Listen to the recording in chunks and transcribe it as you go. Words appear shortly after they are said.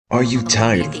Are you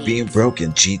tired of being broke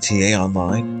in GTA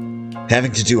Online?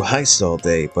 Having to do heists all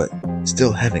day, but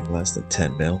still having less than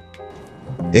 10 mil?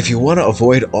 If you want to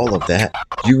avoid all of that,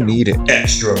 you need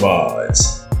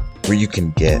ExtraModz, where you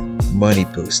can get money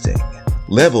boosting,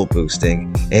 level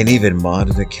boosting, and even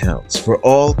modded accounts for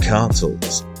all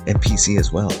consoles and PC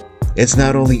as well. It's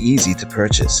not only easy to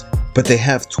purchase, but they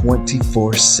have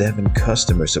 24/7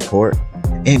 customer support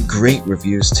and great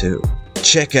reviews too.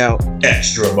 Check out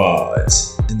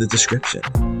ExtraModz in the description.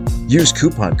 Use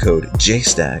coupon code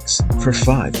JSTACKS for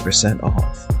 5%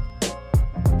 off.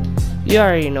 You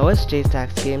already know it's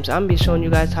JSTACKS Games. I'm gonna be showing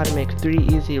you guys how to make 3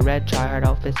 easy red Tryhard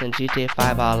outfits in GTA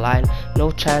 5 Online.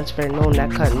 No transfer, no net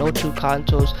cut, no 2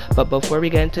 consoles. But before we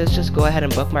get into this, just go ahead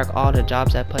and bookmark all the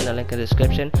jobs I put in the link in the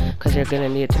description, because you're gonna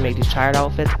need it to make these Tryhard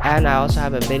outfits. And I also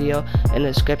have a video in the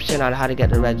description on how to get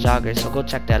the red joggers, so go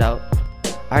check that out.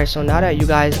 Alright, so now that you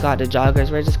guys got the joggers,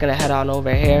 we're just gonna head on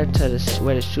over here to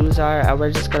where the shoes are, and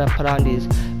we're just gonna put on these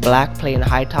black plain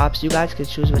high tops. You guys can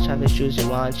choose whichever shoes you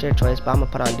want, it's your choice, but I'm gonna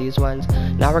put on these ones.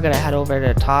 Now we're gonna head over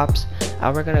to the tops,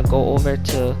 and we're gonna go over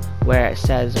to where it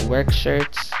says work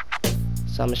shirts.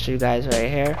 So I'm gonna show you guys right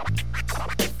here.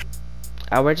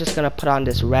 And we're just gonna put on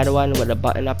this red one with a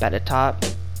button up at the top,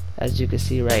 as you can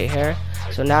see right here.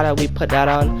 So now that we put that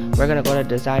on, we're gonna go to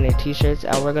designer t-shirts,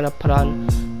 and we're gonna put on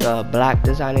the black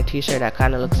designer t-shirt that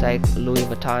kind of looks like Louis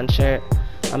Vuitton shirt.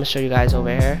 I'm gonna show you guys over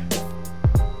here.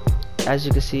 As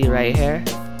you can see right here,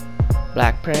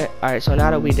 black print. Alright, so now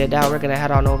that we did that, we're gonna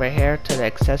head on over here to the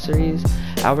accessories,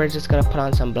 and we're just gonna put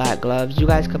on some black gloves. You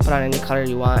guys can put on any color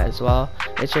you want as well,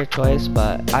 it's your choice,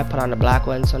 but I put on the black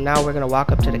one. So now we're gonna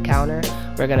walk up to the counter,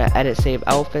 we're gonna edit save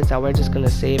outfits, and we're just gonna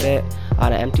save it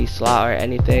on an empty slot or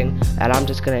anything, and I'm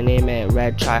just gonna name it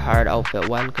red Tryhard outfit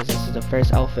 1, because this is the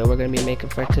first outfit we're gonna be making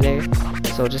for today.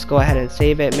 So just go ahead and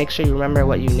save it, make sure you remember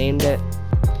what you named it.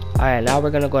 Alright, now we're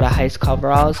gonna go to heist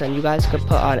coveralls, and you guys could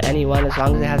put on any one as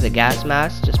long as it has a gas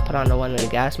mask. Just put on the one with a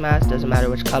gas mask, doesn't matter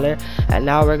which color. And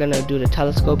now we're gonna do the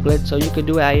telescope glitch, so you could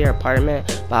do it at your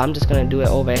apartment, but I'm just gonna do it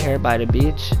over here by the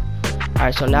beach.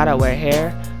 Alright, so now that we're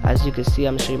here, as you can see,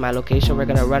 I'm gonna show you my location. We're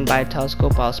gonna run by a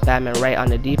telescope while spamming right on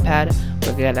the D-pad.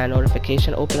 We're gonna get that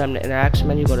notification, open up the interaction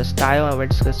menu, go to style, and we're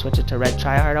just gonna switch it to red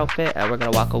Tryhard outfit, and we're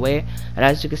gonna walk away. And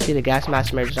as you can see, the gas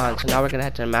mask merged on, so now we're gonna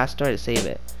head to the mask store to save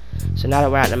it. So now that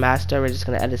we're at the master, we're just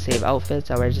going to edit save outfits,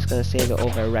 and we're just going to save it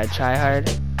over red Tryhard.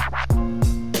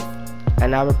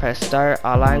 And now we press start,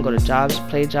 online, go to jobs,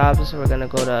 play jobs. We're going to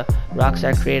go to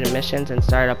Rockstar creative missions and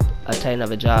start up a title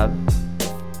of a job.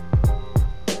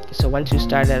 So once you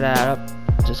started that up,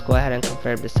 just go ahead and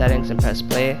confirm the settings and press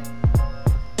play.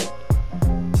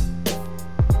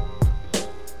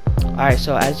 Alright,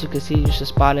 so as you can see, you should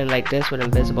spawn in like this with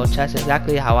invisible chest,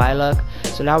 exactly how I look.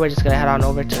 So now we're just going to head on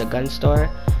over to the gun store,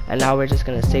 and now we're just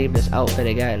going to save this outfit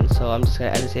again. So I'm just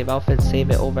going to edit save outfit,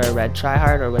 save it over red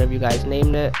Tryhard or whatever you guys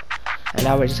named it. And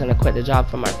now we're just going to quit the job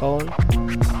from our phone.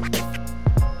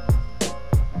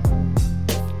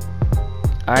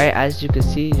 Alright, as you can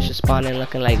see, you should spawn in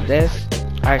looking like this.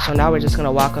 Alright, so now we're just going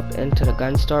to walk up into the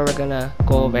gun store. We're going to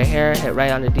go over here, hit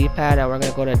right on the D-pad, and we're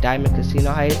going to go to Diamond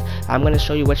Casino Heist. I'm going to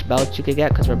show you which belts you could get,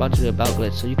 because we're about to do a belt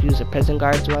glitch. So you can use a prison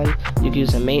guards one, you can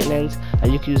use a maintenance,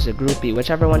 and you can use a groupie.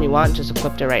 Whichever one you want, just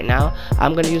equip it right now.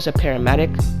 I'm going to use a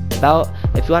paramedic belt.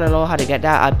 If you want to know how to get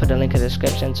that, I'll put the link in the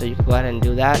description, so you can go ahead and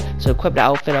do that. So equip the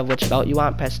outfit of which belt you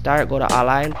want, press start, go to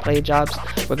online, play jobs.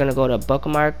 We're going to go to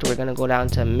bookmarked, we're going to go down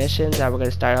to missions, and we're going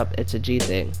to start up it's a G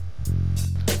thing.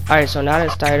 Alright, so now to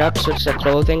start up, switch the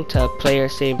clothing to player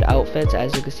saved outfits,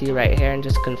 as you can see right here, and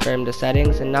just confirm the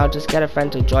settings. And now just get a friend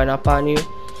to join up on you.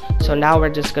 So now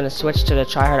we're just going to switch to the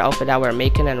Tryhard outfit that we're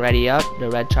making and ready up, the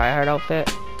red Tryhard outfit.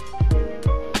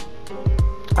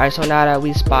 Alright, so now that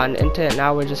we spawned into it,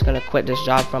 now we're just going to quit this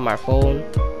job from our phone,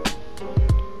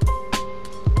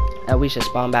 and we should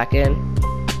spawn back in.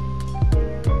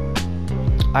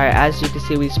 Alright, as you can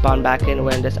see, we spawned back in,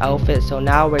 we're in this outfit. So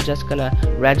now we're just gonna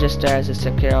register as a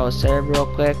secure serve real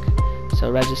quick.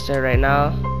 So register right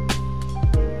now.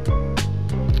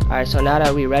 Alright, so now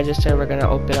that we register, we're gonna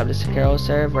open up the secure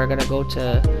serve. We're gonna go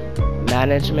to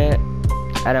management,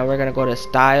 and then we're gonna go to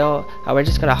style, and we're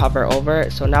just gonna hover over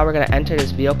it. So now we're gonna enter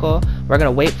this vehicle, we're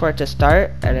gonna wait for it to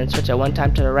start, and then switch it one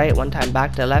time to the right, one time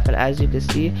back to the left, and as you can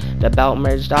see, the belt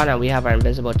merged on, and we have our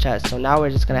invisible chest. So now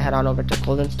we're just gonna head on over to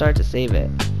clothing store to save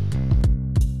it.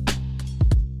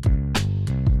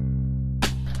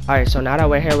 Alright, so now that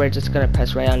we're here, we're just gonna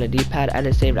press right on the D-pad,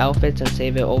 edit saved outfits, and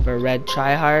save it over red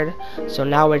Tryhard. So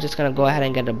now we're just gonna go ahead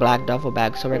and get the black duffel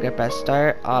bag. So we're gonna press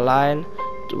start, online,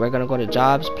 we're gonna go to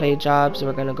jobs, play jobs,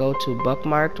 we're gonna go to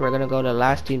bookmarked, we're gonna go to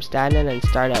last team standing and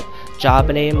start up job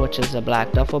name, which is a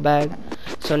black duffel bag.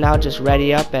 So now just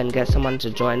ready up and get someone to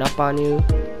join up on you.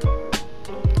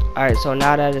 Alright, so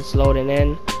now that it's loading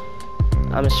in,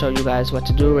 I'm going to show you guys what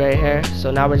to do right here.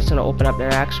 So now we're just going to open up the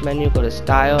interaction menu, go to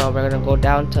style, and we're going to go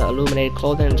down to illuminated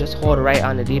clothing and just hold right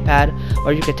on the D-pad,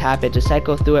 or you could tap it. Just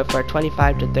cycle through it for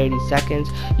 25 to 30 seconds.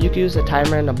 You can use the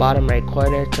timer in the bottom right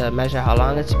corner to measure how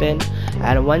long it's been,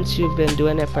 and once you've been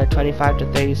doing it for 25 to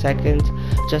 30 seconds,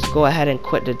 just go ahead and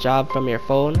quit the job from your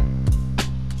phone,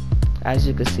 as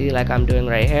you can see like I'm doing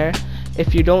right here.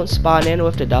 If you don't spawn in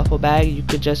with the duffel bag, you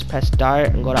could just press start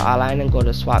and go to online and go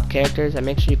to swap characters, and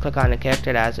make sure you click on the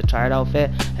character that has a Tryhard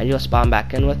outfit and you'll spawn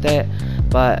back in with it,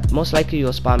 but most likely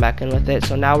you'll spawn back in with it.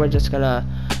 So now we're just gonna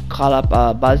call up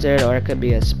a buzzard, or it could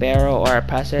be a sparrow or a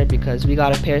presser, because we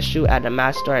got a parachute at the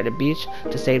mass store at the beach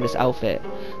to save this outfit.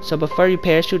 So before you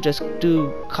parachute, just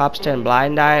do cops turn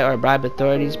blind eye or bribe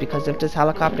authorities, because if this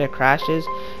helicopter crashes,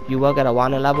 you will get a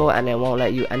wanted level and it won't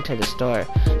let you enter the store.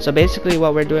 So basically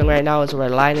what we're doing right now is we're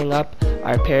lining up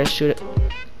our parachute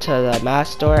to the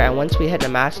mass store, and once we hit the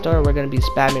mass store, we're going to be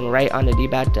spamming right on the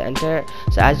D-pad to enter it.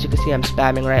 So as you can see, I'm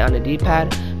spamming right on the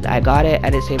D-pad. I got it,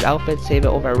 edit saved outfit, save it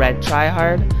over red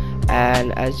Tryhard,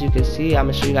 and as you can see, I'm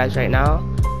going to show you guys right now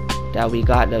that we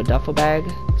got the duffel bag.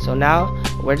 So now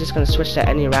we're just going to switch to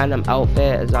any random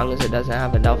outfit as long as it doesn't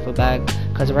have a duffel bag,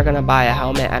 because we're going to buy a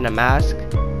helmet and a mask.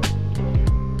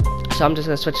 So I'm just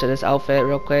going to switch to this outfit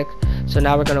real quick. So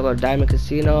now we're going to go to Diamond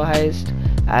Casino Heist,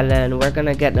 and then we're going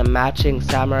to get the matching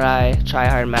samurai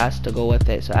Tryhard mask to go with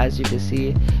it. So as you can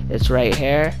see, it's right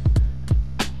here.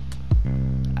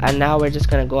 And now we're just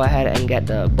going to go ahead and get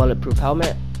the bulletproof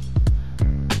helmet.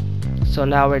 So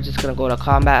now we're just going to go to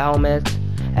combat helmets,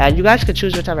 and you guys could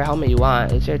choose whichever helmet you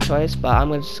want, it's your choice, but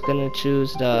I'm just going to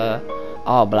choose the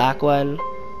all black one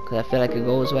because I feel like it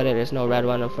goes with it. There's no red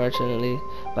one, unfortunately.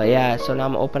 But yeah, so now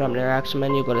I'm gonna open up the interaction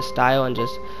menu, go to style, and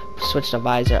just switch the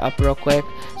visor up real quick.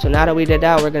 So now that we did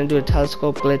that, we're gonna do a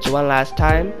telescope glitch one last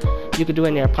time. You could do it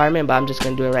in your apartment, but I'm just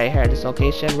gonna do it right here at this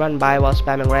location. Run by while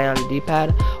spamming right on the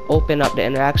D-pad. Open up the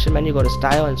interaction menu, go to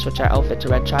style, and switch our outfit to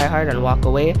red Tryhard, and walk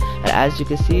away. And as you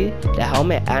can see, the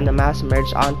helmet and the mask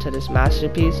merged onto this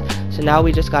masterpiece. So now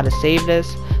we just gotta save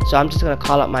this. So I'm just gonna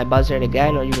call up my buzzard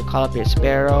again, or you can call up your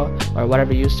sparrow or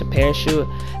whatever you use to parachute.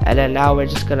 And then now we're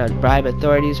just gonna bribe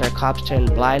authorities or cops turn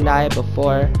blind eye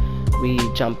before we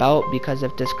jump out, because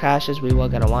if this crashes, we will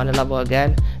get a wanted level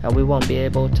again and we won't be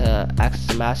able to access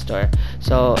the mass store.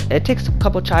 So it takes a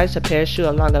couple tries to parachute.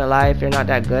 I'm not gonna lie, if you're not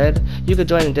that good, you could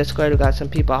join the Discord. We got some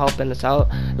people helping us out.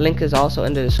 Link is also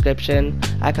in the description.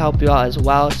 I can help you out as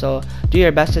well, so do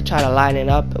your best to try to line it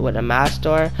up with a mass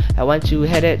store, and once you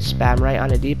hit it, spam right on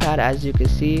the D-pad. As you can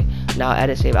see, now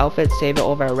edit save outfit, save it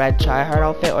over a red Tryhard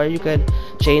outfit, or you could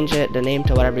change it, the name,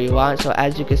 to whatever you want. So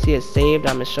as you can see, it's saved.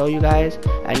 I'm gonna show you guys,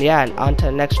 and yeah, on to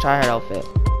the next Tryhard outfit.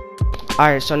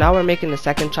 Alright, so now we're making the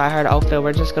second Tryhard outfit.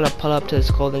 We're just gonna pull up to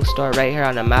this clothing store right here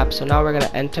on the map. So now we're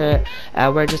gonna enter it,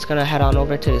 and we're just gonna head on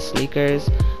over to the sneakers,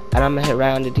 and I'm gonna hit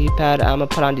right on the D-pad. I'm gonna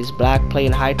put on these black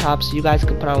plain high tops. You guys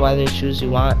can put on whatever shoes you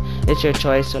want, it's your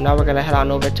choice. So now we're gonna head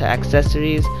on over to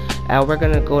accessories, and we're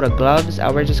gonna go to gloves,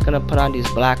 and we're just gonna put on these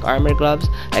black armor gloves.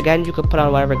 Again, you can put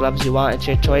on whatever gloves you want, it's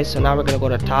your choice. So now we're gonna go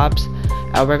to tops,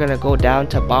 and we're gonna go down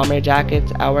to bomber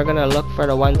jackets, and we're gonna look for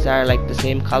the ones that are like the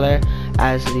same color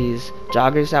as these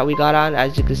joggers that we got on.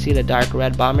 As you can see, the dark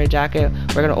red bomber jacket.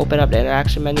 We're gonna open up the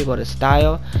interaction menu, go to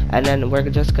style, and then we're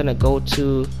just gonna go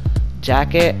to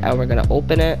jacket, and we're gonna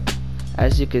open it,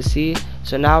 as you can see.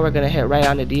 So now we're gonna hit right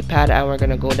on the D-pad, and we're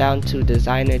gonna go down to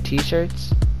designer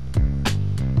t-shirts,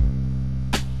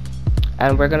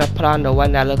 and we're gonna put on the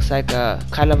one that looks like a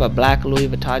kind of a black Louis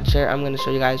Vuitton shirt. I'm gonna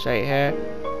show you guys right here.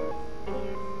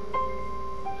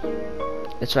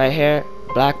 It's right here,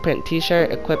 black print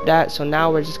t-shirt, equip that. So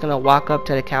now we're just gonna walk up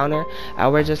to the counter,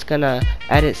 and we're just gonna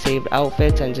edit saved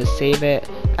outfits and just save it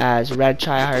as red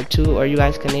Tryhard 2, or you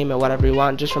guys can name it whatever you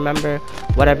want. Just remember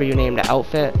whatever you name the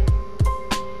outfit.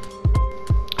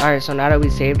 Alright, so now that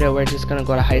we saved it, we're just gonna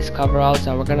go to heist coveralls,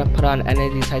 and we're gonna put on any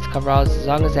of these heist coveralls as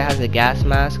long as it has a gas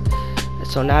mask.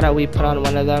 So now that we put on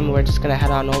one of them, we're just gonna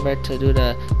head on over to do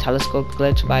the telescope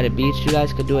glitch by the beach. You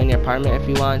guys could do it in your apartment if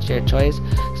you want, it's your choice.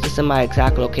 This is my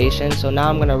exact location. So now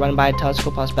I'm gonna run by a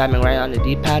telescope while spamming right on the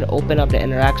D-pad. Open up the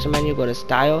interaction menu, go to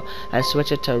style, and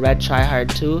switch it to red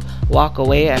Tryhard 2. Walk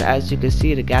away, and as you can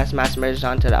see, the gas mask merged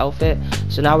onto the outfit.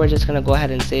 So now we're just gonna go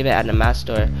ahead and save it at the mask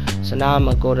store. So now I'm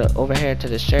gonna go to over here to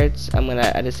the shirts. I'm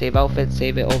gonna edit save outfit,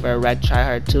 save it over red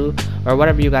Tryhard 2, or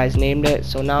whatever you guys named it.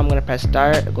 So now I'm gonna press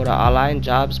start, go to online,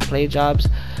 jobs, play jobs.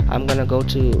 I'm gonna go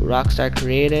to Rockstar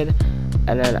Created,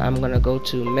 and then I'm gonna go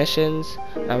to missions,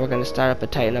 and we're gonna start up a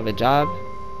Titan of a job.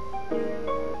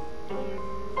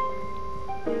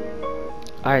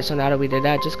 Alright, so now that we did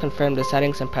that, just confirm the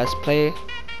settings and press play.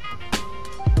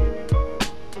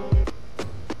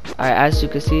 Alright, as you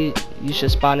can see, you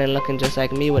should spawn in looking just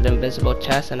like me with invisible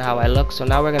chest and how I look. So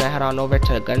now we're gonna head on over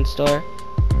to the gun store.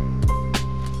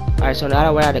 Alright, so now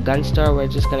that we're at the gun store, we're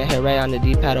just gonna hit right on the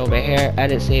D-pad over here,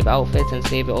 edit save outfits, and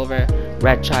save it over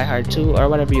Red Tryhard 2 or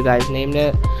whatever you guys named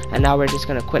it. And now we're just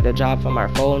gonna quit the job from our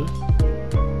phone.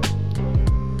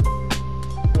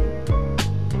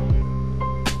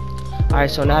 Alright,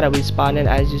 so now that we spawned in,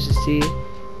 as you should see,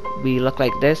 we look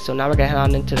like this. So now we're gonna head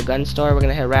on into the gun store. We're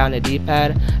gonna hit right on the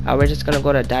D-pad, and we're just gonna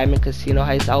go to Diamond Casino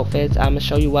Heist outfits. I'm gonna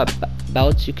show you what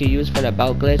belts you can use for the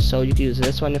belt glitch. So you can use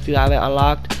this one if you have it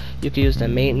unlocked. You can use the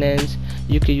maintenance.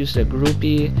 You can use the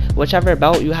groupie. Whichever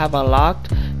belt you have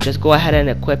unlocked, just go ahead and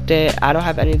equip it. I don't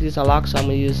have any of these unlocked, so I'm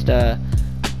gonna use the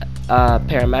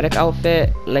paramedic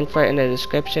outfit. Link for it in the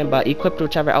description. But equip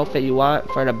whichever outfit you want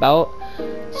for the belt.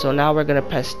 So now we're gonna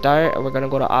press start, and we're gonna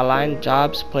go to online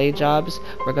jobs, play jobs.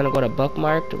 We're gonna go to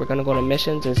bookmarked, we're gonna go to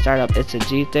missions and start up It's a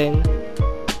G Thing.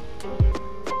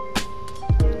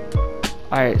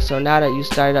 Alright, so now that you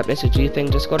started up It's a G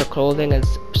Thing, just go to clothing and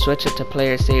switch it to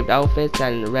player saved outfits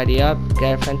and ready up.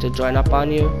 Get a friend to join up on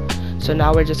you. So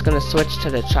now we're just gonna switch to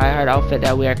the Tryhard outfit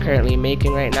that we are currently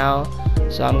making right now.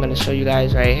 So I'm gonna show you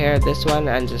guys right here, this one,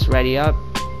 and just ready up.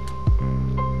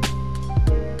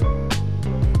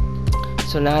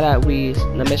 So now that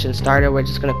the mission started, we're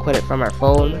just gonna quit it from our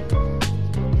phone.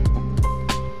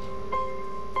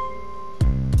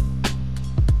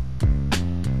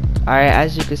 Alright,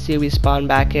 as you can see, we spawned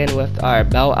back in with our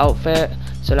belt outfit.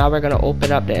 So now we're gonna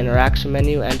open up the interaction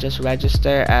menu and just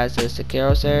register as a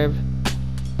Secure Serve.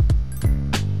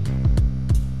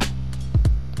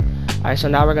 Alright, so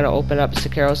now we're going to open up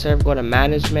Secure Serve, go to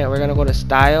management, we're going to go to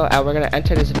style, and we're going to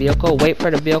enter this vehicle, wait for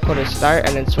the vehicle to start,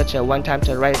 and then switch it one time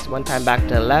to the right, one time back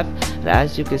to the left. And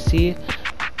as you can see,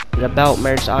 the belt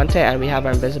merged onto it, and we have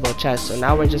our invisible chest. So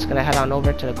now we're just going to head on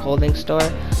over to the clothing store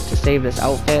to save this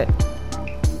outfit.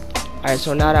 Alright,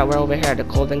 so now that we're over here at the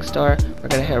clothing store, we're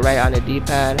going to hit right on the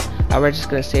D-pad, and we're just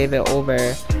going to save it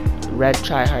over Red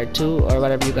Tryhard 2, or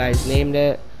whatever you guys named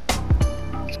it.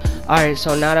 Alright,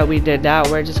 so now that we did that,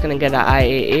 we're just gonna get an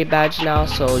IAA badge now.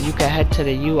 So you can head to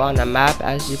the U on the map,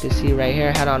 as you can see right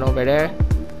here. Head on over there.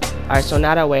 Alright, so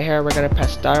now that we're here, we're gonna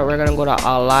press start. We're gonna go to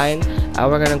online, and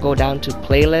we're gonna go down to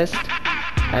playlist,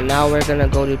 and now we're gonna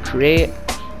go to create,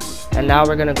 and now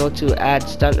we're gonna go to add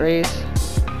stunt race.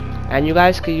 And you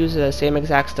guys could use the same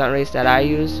exact stunt race that I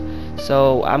use.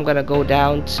 So I'm gonna go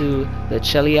down to the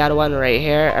Chiliad one right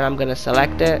here, and I'm gonna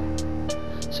select it.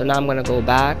 So now I'm gonna go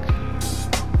back.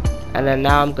 And then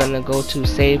now I'm gonna go to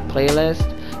save playlist,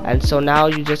 and so now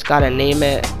you just gotta name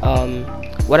it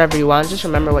whatever you want. Just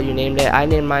remember what you named it. I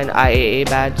named mine IAA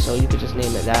badge, so you could just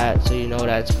name it that, so you know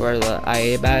that it's for the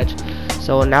IAA badge.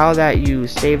 So now that you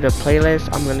saved the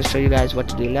playlist, I'm gonna show you guys what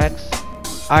to do next.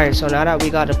 Alright, so now that we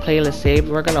got the playlist saved,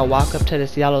 we're gonna walk up to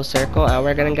this yellow circle, and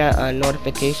we're gonna get a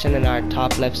notification in our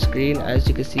top left screen, as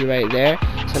you can see right there.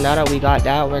 So now that we got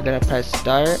that, we're gonna press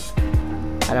start.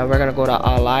 And then we're gonna go to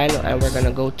online, and we're gonna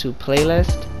go to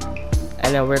playlist,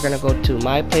 and then we're gonna go to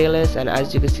my playlist, and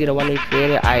as you can see, the one we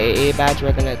created, IAA badge,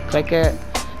 we're gonna click it,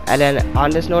 and then on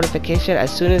this notification,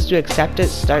 as soon as you accept it,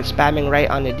 start spamming right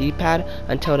on the D-pad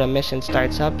until the mission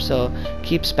starts up. So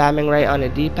keep spamming right on the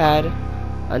D-pad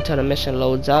until the mission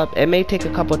loads up. It may take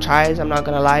a couple tries, I'm not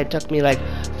gonna lie. It took me like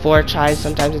 4 tries,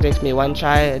 sometimes it takes me 1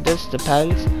 try, it just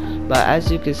depends. But as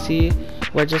you can see,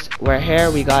 we're here,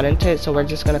 we got into it, so we're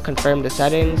just gonna confirm the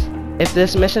settings. If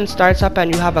this mission starts up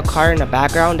and you have a car in the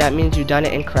background, that means you done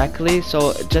it incorrectly,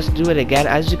 so just do it again.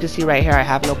 As you can see right here, I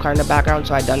have no car in the background,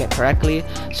 so I done it correctly.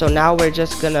 So now we're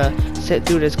just gonna sit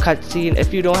through this cutscene.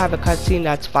 If you don't have a cutscene,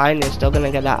 that's fine, you're still gonna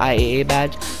get that IAA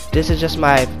badge. This is just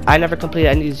I never completed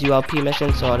any of these ULP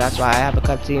missions, so that's why I have a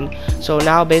cutscene. So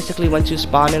now basically, once you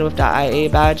spawn in with the IAA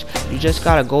badge, you just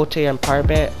gotta go to your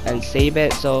apartment and save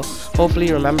it. So hopefully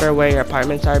you remember where your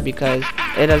apartments are, because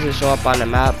it doesn't show up on the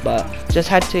map. But just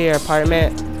head to your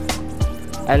apartment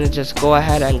and just go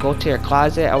ahead and go to your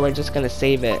closet, and we're just gonna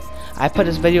save it. I put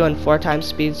this video in 4 times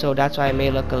speed, so that's why it may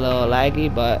look a little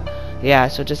laggy, but yeah.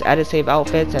 So just edit save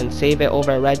outfits and save it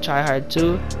over Red Tryhard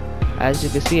 2, as you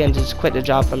can see, and just quit the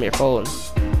job from your phone,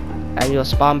 and you'll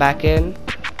spawn back in.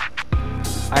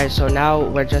 Alright, so now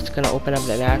we're just gonna open up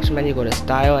the interaction menu, go to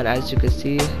style, and as you can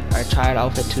see, our Tryhard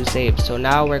outfit 2 saved. So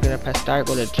now we're gonna press start,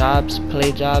 go to jobs,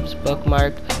 play jobs,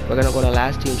 bookmark. We're gonna go to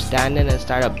last team standing and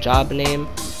start up job name,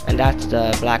 and that's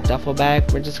the black duffel bag.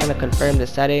 We're just gonna confirm the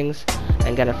settings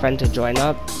and get a friend to join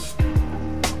up.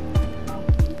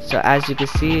 So as you can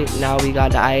see, now we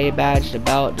got the IA badge, the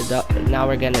belt, now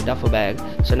we're getting the duffel bag.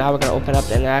 So now we're gonna open up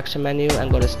the interaction menu and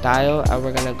go to style, and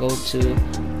we're gonna go to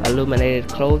illuminated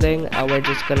clothing, and we're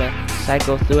just gonna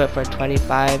cycle through it for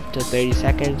 25 to 30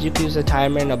 seconds. You can use the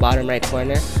timer in the bottom right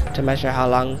corner to measure how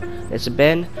long it's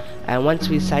been. And once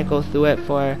we cycle through it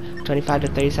for 25 to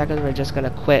 30 seconds, we're just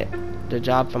gonna quit the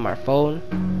job from our phone.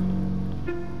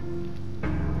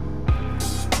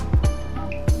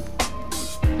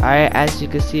 Alright, as you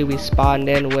can see, we spawned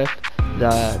in with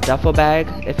the duffel bag.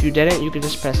 If you didn't, you can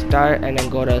just press start and then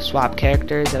go to swap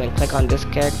characters and then click on this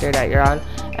character that you're on,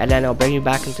 and then it'll bring you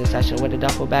back into session with the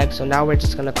duffel bag. So now we're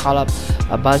just gonna call up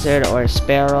a buzzard or a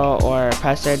sparrow or a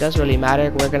presser. It doesn't really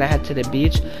matter. We're gonna head to the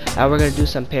beach and we're gonna do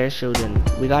some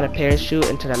parachuting. We got a parachute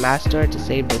into the mask store to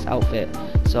save this outfit.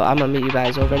 So I'm gonna meet you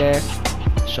guys over there,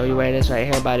 show you where it is, right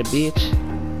here by the beach.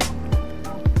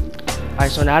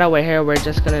 Alright, so now that we're here, we're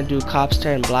just gonna do cops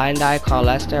turn blind eye, call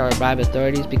Lester, or bribe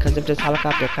authorities, because if this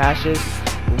helicopter crashes,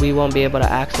 we won't be able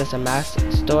to access a mask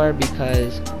store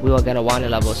because we will get a wanted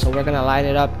level. So we're gonna line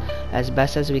it up as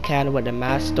best as we can with the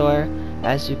mask store,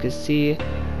 as you can see.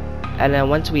 And then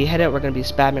once we hit it, we're gonna be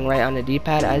spamming right on the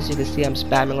D-pad. As you can see, I'm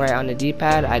spamming right on the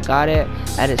D-pad. I got it.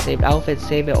 Edit saved outfit,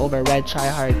 save it over red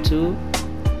Tryhard 2.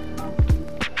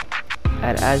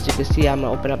 And as you can see, I'm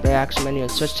gonna open up the reaction menu and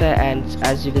switch it, and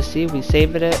as you can see, we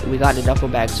saved it, we got the duffel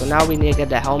bag. So now we need to get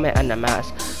the helmet and the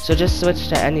mask. So just switch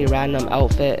to any random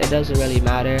outfit, it doesn't really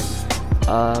matter.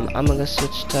 I'm gonna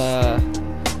switch to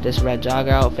this red jogger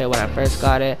outfit when I first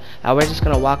got it, and we're just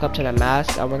gonna walk up to the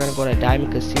mask, and we're gonna go to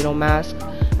Diamond Casino mask,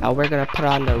 and we're gonna put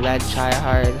on the red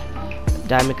Tryhard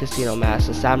Diamond Casino mask,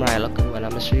 the samurai looking one. I'm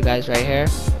gonna show you guys right here.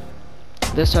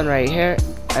 This one right here,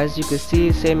 as you can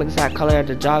see, same exact color as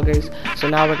the joggers. So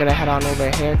now we're gonna head on over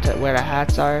here to where the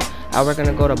hats are, and we're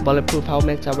gonna go to bulletproof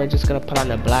helmets, and we're just gonna put on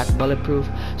the black bulletproof.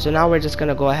 So now we're just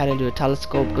gonna go ahead and do a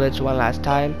telescope glitch one last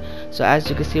time. So as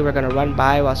you can see, we're gonna run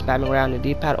by while spamming around the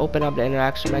D-pad, open up the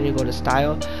interaction menu, go to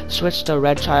style, switch to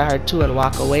red Tryhard 2 and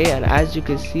walk away, and as you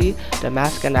can see, the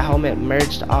mask and the helmet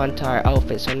merged onto our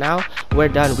outfit. So now we're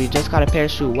done. We just gotta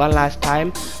parachute one last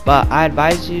time, but I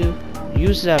advise you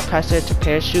use the presser to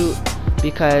parachute,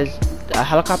 because a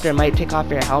helicopter might take off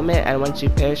your helmet, and once you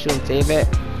parachute and save it,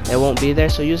 it won't be there.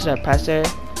 So use the presser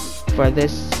for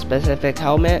this specific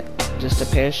helmet just to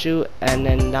parachute, and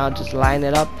then now just line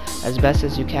it up as best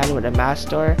as you can with the mask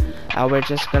store, and we're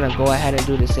just gonna go ahead and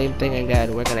do the same thing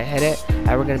again. We're gonna hit it, and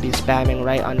we're gonna be spamming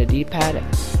right on the D-pad,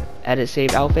 edit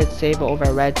saved outfit, save it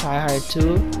over red Tryhard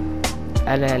 2.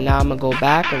 And then now I'm gonna go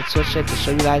back and switch it to show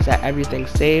you guys that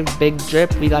everything's saved. Big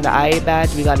drip, we got the IA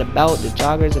badge, we got the belt, the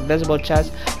joggers, invisible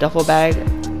chest, duffel bag,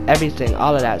 everything,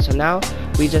 all of that. So now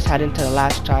we just head into the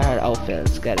last Tryhard outfit.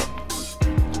 Let's get it.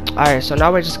 Alright, so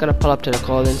now we're just gonna pull up to the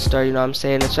clothing store, you know what I'm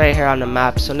saying? It's right here on the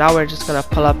map. So now we're just gonna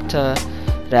pull up to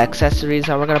the accessories,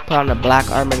 and we're gonna put on the black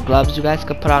armored gloves. You guys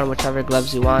can put on whichever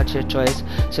gloves you want, your choice.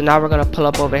 So now we're gonna pull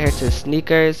up over here to the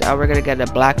sneakers, and we're gonna get the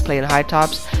black plain high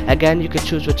tops. Again, you can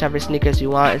choose whichever sneakers you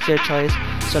want, it's your choice.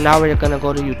 So now we're gonna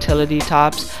go to utility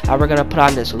tops, and we're gonna put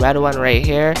on this red one right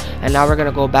here, and now we're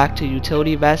gonna go back to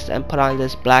utility vest and put on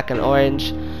this black and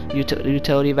orange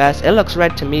utility vest. It looks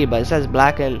red to me, but it says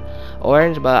black and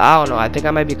orange, but I don't know, I think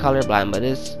I might be colorblind, but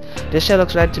this shit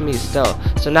looks red to me still.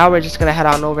 So now we're just gonna head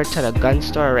on over to the gun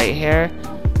store right here,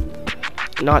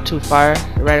 not too far,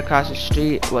 right across the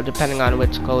street, well, depending on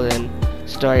which clothing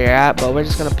store you're at, but we're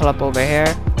just gonna pull up over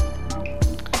here,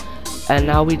 and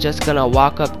now we just gonna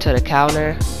walk up to the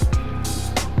counter,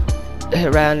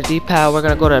 hit right on the D-pad. We're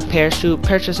gonna go to parachute,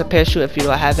 purchase a parachute if you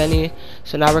don't have any.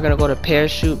 So now we're gonna go to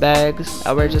parachute bags,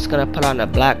 and we're just gonna put on a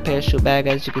black parachute bag,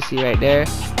 as you can see right there.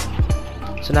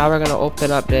 So now we're gonna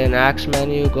open up the interaction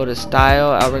menu, go to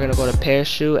style, and we're gonna go to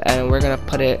parachute, and we're gonna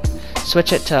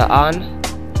switch it to on,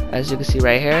 as you can see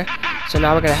right here. So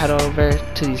now we're gonna head over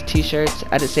to these t-shirts,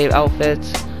 edit save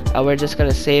outfits, and we're just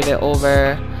gonna save it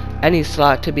over any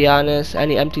slot, to be honest,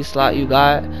 any empty slot you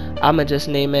got. I'ma just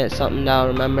name it something that I'll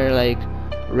remember, like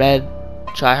red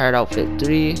Tryhard outfit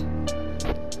 3.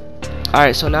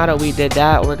 Alright, so now that we did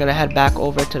that, we're gonna head back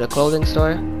over to the clothing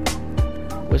store,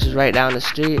 which is right down the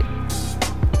street.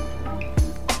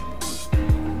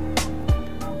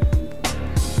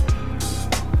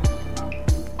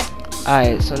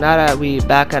 Alright, so now that we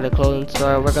back at the clothing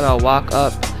store, we're gonna walk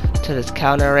up to this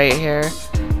counter right here,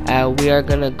 and we are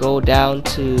gonna go down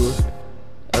to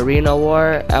Arena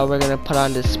War, and we're gonna put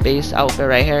on this space outfit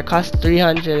right here. It costs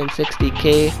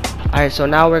 360k. Alright, so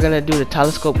now we're gonna do the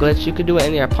telescope glitch. You could do it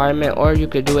in your apartment, or you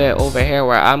could do it over here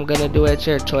where I'm gonna do it. It's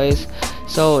your choice.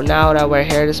 So now that we're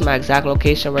here, this is my exact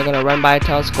location. We're gonna run by a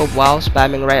telescope while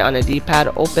spamming right on the D-pad.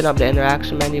 Open up the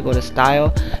interaction menu, go to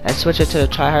style, and switch it to the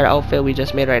Tryhard outfit we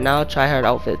just made right now, Tryhard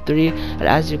outfit 3. And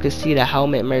as you can see, the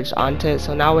helmet merged onto it.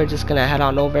 So now we're just gonna head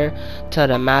on over to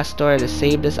the mask store to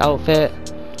save this outfit.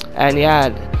 And yeah,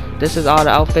 this is all the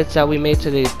outfits that we made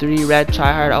today, 3 red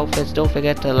Tryhard outfits. Don't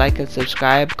forget to like and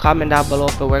subscribe. Comment down below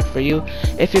if it worked for you.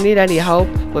 If you need any help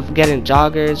with getting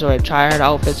joggers or Tryhard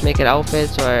outfits, making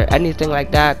outfits or anything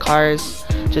like that, cars,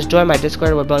 just join my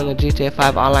Discord. We're building a GTA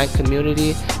 5 online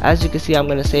community. As you can see, I'm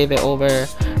going to save it over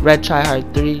red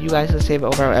Tryhard 3. You guys can save it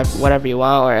over whatever you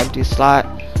want or empty slot.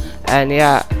 And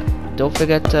yeah, don't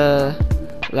forget to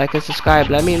like and subscribe.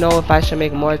 Let me know if I should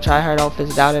make more Tryhard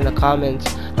outfits down in the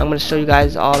comments. I'm going to show you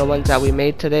guys all the ones that we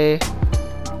made today.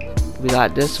 We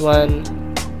got this one.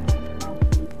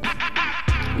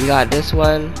 We got this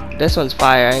one. This one's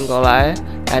fire, I ain't gonna lie.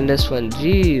 And this one,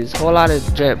 jeez, whole lot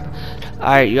of drip.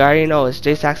 Alright, you already know it's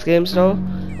JStackz Games though,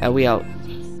 and we out.